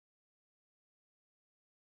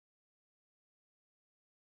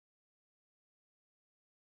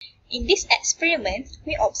In this experiment,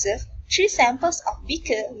 we observe 3 samples of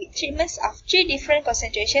beaker with treatments of 3 different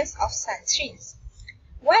concentrations of sunscreens.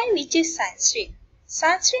 Why we choose sunscreen?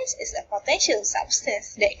 Sunscreen is a potential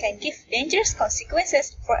substance that can give dangerous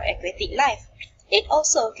consequences for aquatic life. It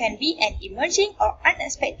also can be an emerging or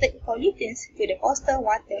unexpected pollutant to the coastal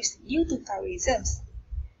waters due to tourism.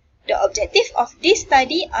 The objective of this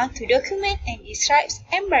study are to document and describe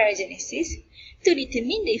embryogenesis, to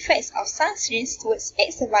determine the effects of sunscreens towards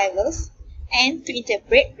egg survivals, and to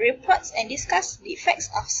interpret reports and discuss the effects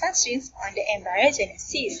of sunscreens on the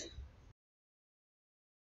embryogenesis.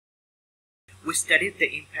 We studied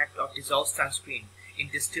the impact of dissolved sunscreen in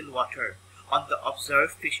distilled water on the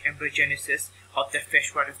observed fish embryogenesis of the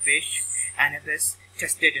freshwater fish, Anabas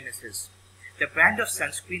testadensis. The brand of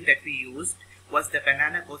sunscreen that we used was the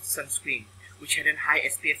banana boat sunscreen, which had a high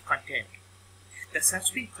SPF content. The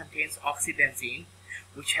sunscreen contains oxybenzene,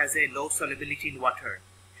 which has a low solubility in water.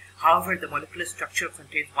 However, the molecular structure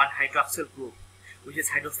contains one hydroxyl group, which is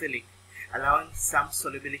hydrophilic, allowing some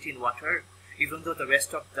solubility in water, even though the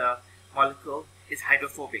rest of the molecule is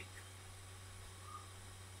hydrophobic.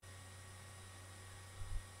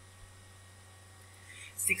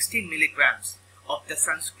 "16 milligrams of the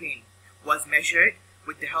sunscreen was measured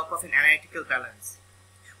with the help of an analytical balance.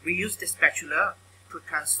 We used a spatula to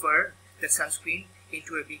transfer the sunscreen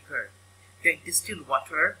into a beaker. Then distilled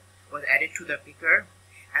water was added to the beaker,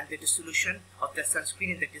 and the dissolution of the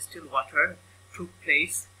sunscreen in the distilled water took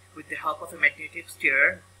place with the help of a magnetic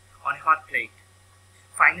stirrer on a hot plate.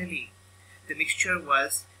 Finally, the mixture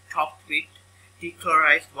was topped with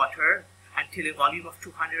dechlorized water until a volume of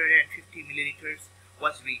 250 milliliters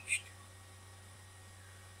was reached.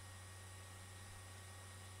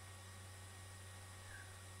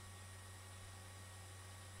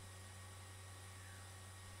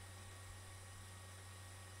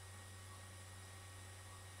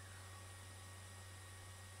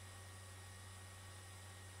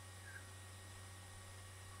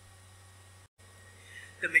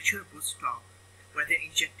 The mature broodstock were then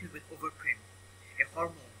injected with overprim, a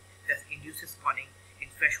hormone that induces spawning in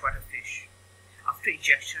freshwater fish. After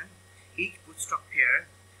injection, each broodstock pair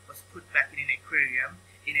was put back in an aquarium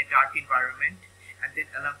in a dark environment and then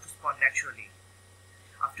allowed to spawn naturally.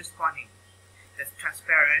 After spawning, the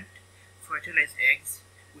transparent, fertilized eggs,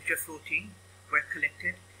 which were floating, were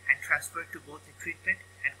collected and transferred to both the treatment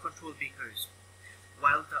and control beakers,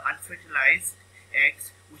 while the unfertilized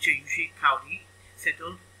eggs, which are usually cloudy,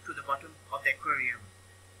 settled to the bottom of the aquarium.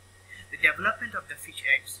 The development of the fish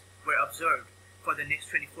eggs were observed for the next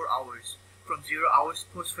 24 hours, from 0 hours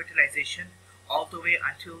post-fertilization all the way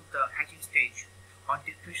until the hatching stage, on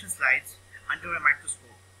depression slides under a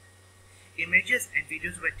microscope. Images and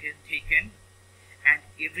videos were taken, and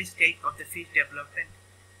every stage of the fish development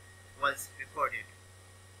was recorded.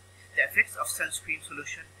 The effects of sunscreen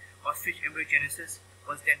solution of fish embryogenesis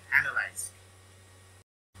was then analyzed.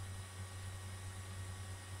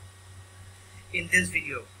 In this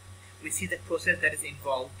video, we see the process that is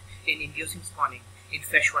involved in inducing spawning in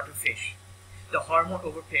freshwater fish. The hormone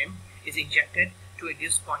overprim is injected to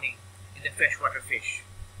induce spawning in the freshwater fish.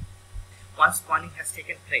 Once spawning has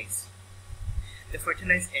taken place, the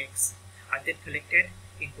fertilized eggs are then collected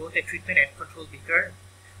in both a treatment and control beaker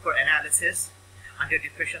for analysis under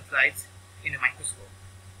depression slides in a microscope.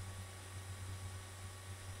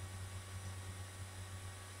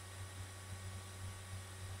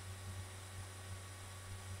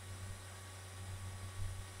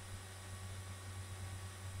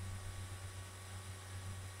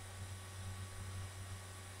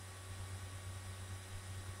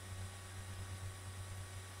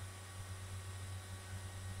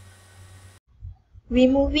 We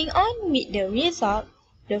moving on with the result.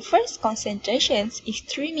 The first concentration is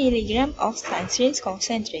 3 mg of sunscreen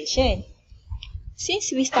concentration.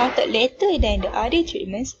 Since we started later than the other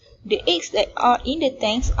treatments, the eggs that are in the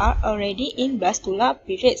tanks are already in blastula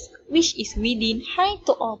periods, which is within high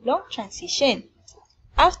to oblong transition.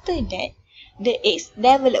 After that, the eggs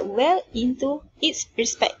develop well into its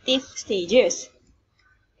respective stages.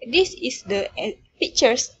 This is the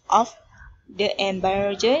pictures of the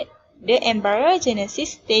embryogenesis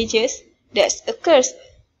stages that occurs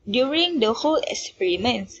during the whole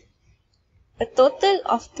experiment. A total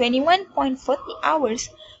of 21.40 hours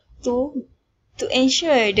to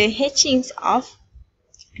ensure the hatching of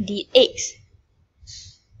the eggs.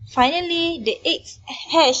 Finally, the eggs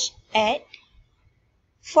hatch at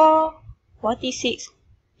 4:46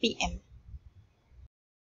 p.m.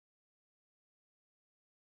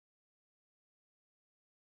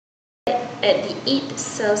 At the 8th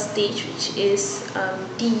cell stage, which is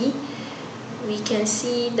D, we can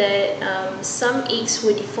see that some eggs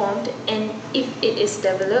were deformed, and if it is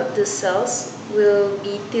developed, the cells will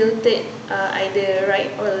be tilted either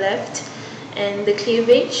right or left, and the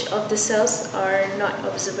cleavage of the cells are not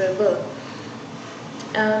observable.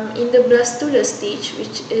 In the blastula stage,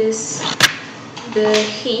 which is the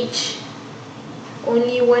H,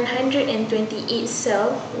 only 128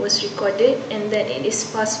 cells was recorded, and then it is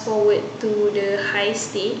fast forward to the high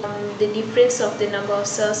stage. The difference of the number of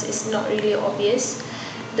cells is not really obvious,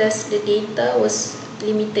 thus the data was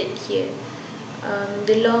limited here.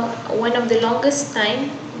 One of the longest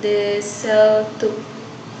time the cell took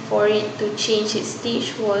for it to change its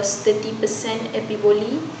stage was 30%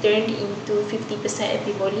 epiboly turned into 50%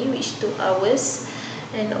 epiboly, which took hours,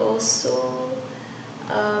 and also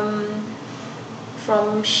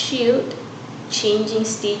from shield changing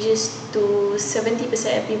stages to 70%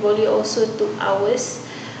 epiboly also took hours,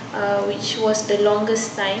 which was the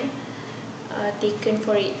longest time taken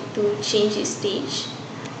for it to change its stage.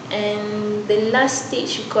 And the last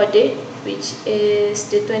stage recorded, which is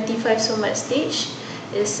the 25 somat stage,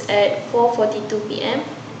 is at 4:42 p.m.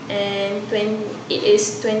 and it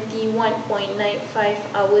is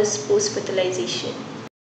 21.95 hours post-fertilization.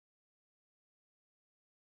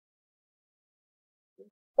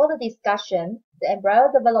 For the discussion, the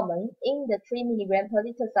embryo development in the 3 mg per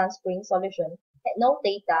liter sunscreen solution had no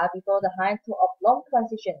data before the high to oblong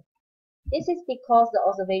transition. This is because the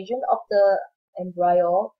observation of the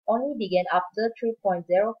embryo only began after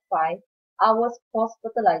 3.05 hours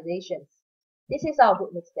post-fertilization. This is our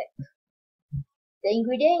group mistake. The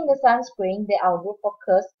ingredient in the sunscreen that our group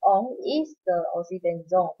focused on is the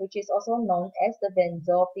oxybenzone, which is also known as the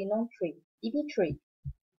benzophenone 3, EP3.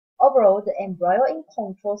 Overall, the embryo in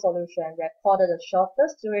control solution recorded the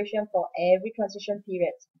shortest duration for every transition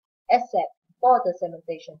period, except for the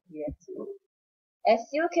cementation period. As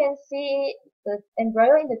you can see, the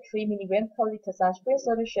embryo in the 3 mg per liter sunscreen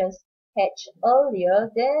solutions hatched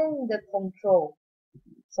earlier than the control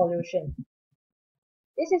solution.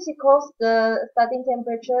 This is because the starting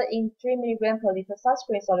temperature in 3 mg per liter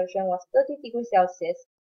sunscreen solution was 30 degrees Celsius.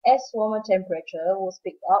 As warmer temperature will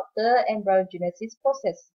speed up the embryogenesis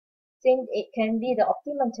process, since it can be the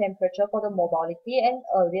optimum temperature for the mobility and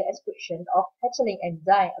earlier excretion of hatchling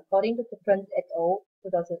enzyme, according to Kaplan et al.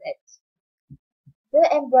 2008. The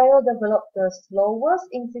embryo developed the slowest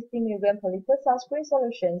in 60 mg per liter sunscreen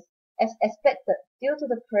solutions, as expected due to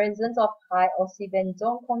the presence of high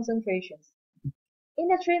oxybenzone concentrations. In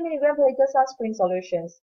the 3 mg per liter sunscreen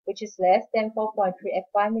solutions, which is less than 4.3 at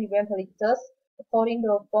 5 mg per liter, according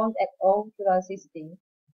to Font et al. 2016,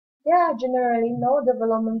 there are generally no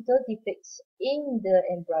developmental defects in the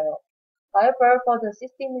embryo. However, for the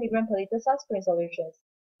 60 mg per liter sunscreen solutions,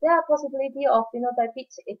 there are possibility of phenotypic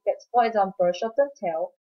effects, for example, shortened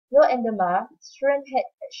tail, low endema, strained head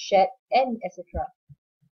shed, and etc.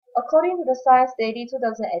 According to the Science Daily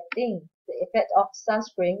 2018, the effect of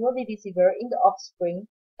sunscreen will be visible in the offspring,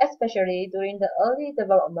 especially during the early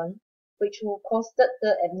development, which will cause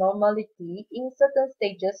the abnormality in certain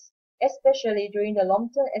stages, especially during the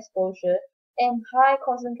long-term exposure and high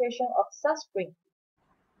concentration of sunscreen.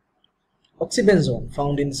 Oxybenzone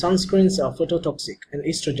found in sunscreens are phototoxic and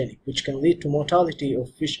estrogenic, which can lead to mortality of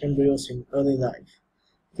fish embryos in early life.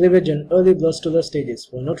 Cleavage and early blastula stages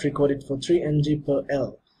were not recorded for 3 mg per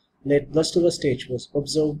L. Late blastula stage was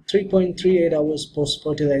observed 3.38 hours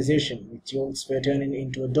post-fertilization, with yolks were turning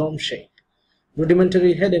into a dome shape.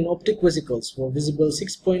 Rudimentary head and optic vesicles were visible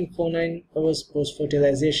 6.49 hours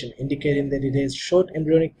post-fertilization, indicating that it has short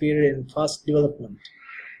embryonic period and fast development.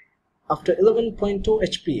 After 11.2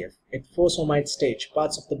 HPF, at 4 somite stage,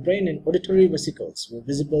 parts of the brain and auditory vesicles were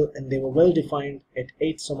visible and they were well defined at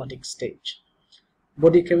 8 somatic stage.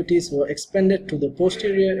 Body cavities were expanded to the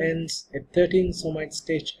posterior ends at 13 somite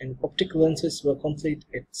stage, and optic lenses were complete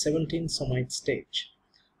at 17 somite stage.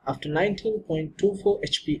 After 19.24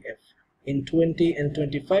 HPF, in 20 and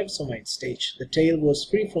 25 somite stage, the tail was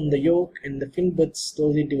free from the yolk and the fin buds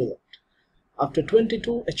slowly developed. After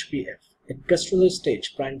 22 HPF, at gastrular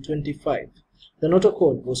stage, prime 25, the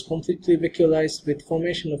notochord was completely vacuolized with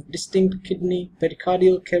formation of distinct kidney,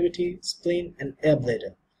 pericardial cavity, spleen, and air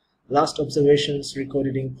bladder. Last observations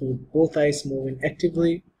recorded include both eyes moving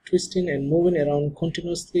actively, twisting and moving around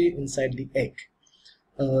continuously inside the egg.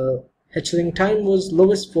 Hatchling time was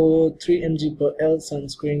lowest for 3 mg per L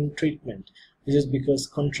sunscreen treatment. This is because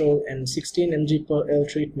control and 16 mg per L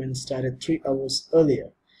treatment started 3 hours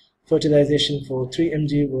earlier. Fertilization for 3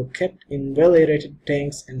 mg were kept in well-aerated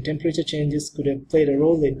tanks, and temperature changes could have played a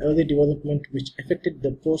role in early development which affected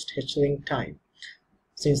the post-hatchling time.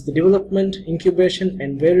 since the development, incubation,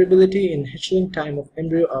 and variability in hatchling time of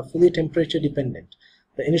embryo are fully temperature dependent.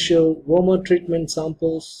 The initial warmer treatment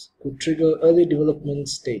samples could trigger early development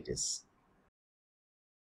stages.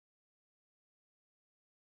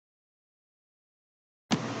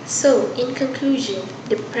 So, in conclusion,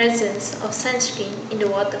 the presence of sunscreen in the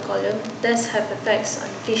water column does have effects on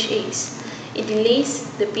fish eggs. It delays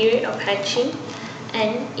the period of hatching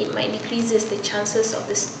and it might decreases the chances of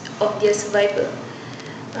their survival.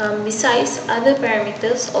 Besides, other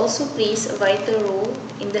parameters also plays a vital role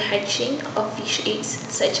in the hatching of fish eggs,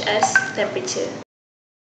 such as temperature.